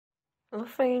Hello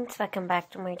friends, welcome back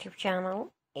to my YouTube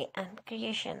channel and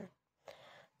Creation.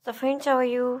 So friends, how are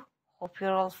you? Hope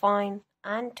you're all fine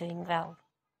and doing well.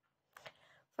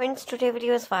 Friends, today's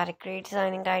video is for great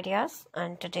designing ideas,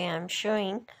 and today I'm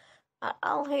showing a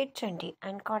all-hate trendy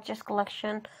and gorgeous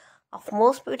collection of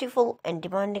most beautiful and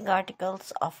demanding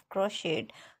articles of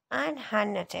crocheted and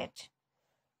hand-knitted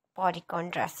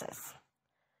bodycon dresses.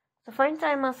 So friends,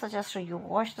 I must suggest you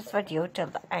watch this video till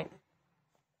the end.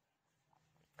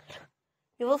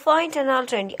 You will find all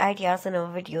trendy ideas in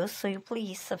our videos, so you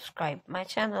please subscribe my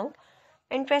channel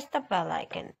and press the bell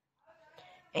icon.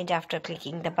 And after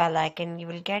clicking the bell icon, you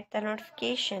will get the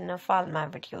notification of all my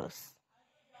videos.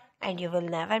 And you will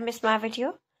never miss my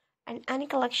video and any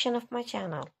collection of my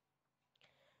channel.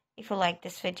 If you like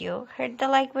this video, hit the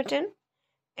like button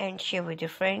and share with your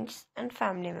friends and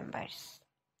family members.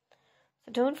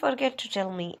 So don't forget to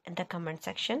tell me in the comment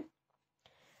section.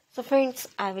 So friends,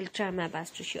 I will try my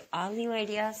best to show all new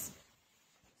ideas.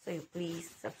 So you please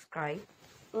subscribe,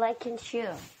 like and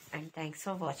share. And thanks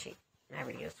for watching my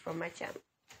videos from my channel.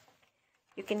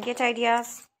 You can get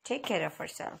ideas. Take care of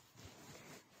yourself.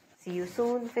 See you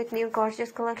soon with new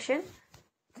gorgeous collection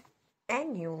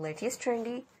and new latest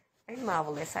trendy and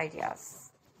marvelous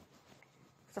ideas.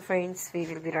 So friends, we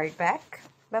will be right back.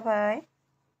 Bye bye.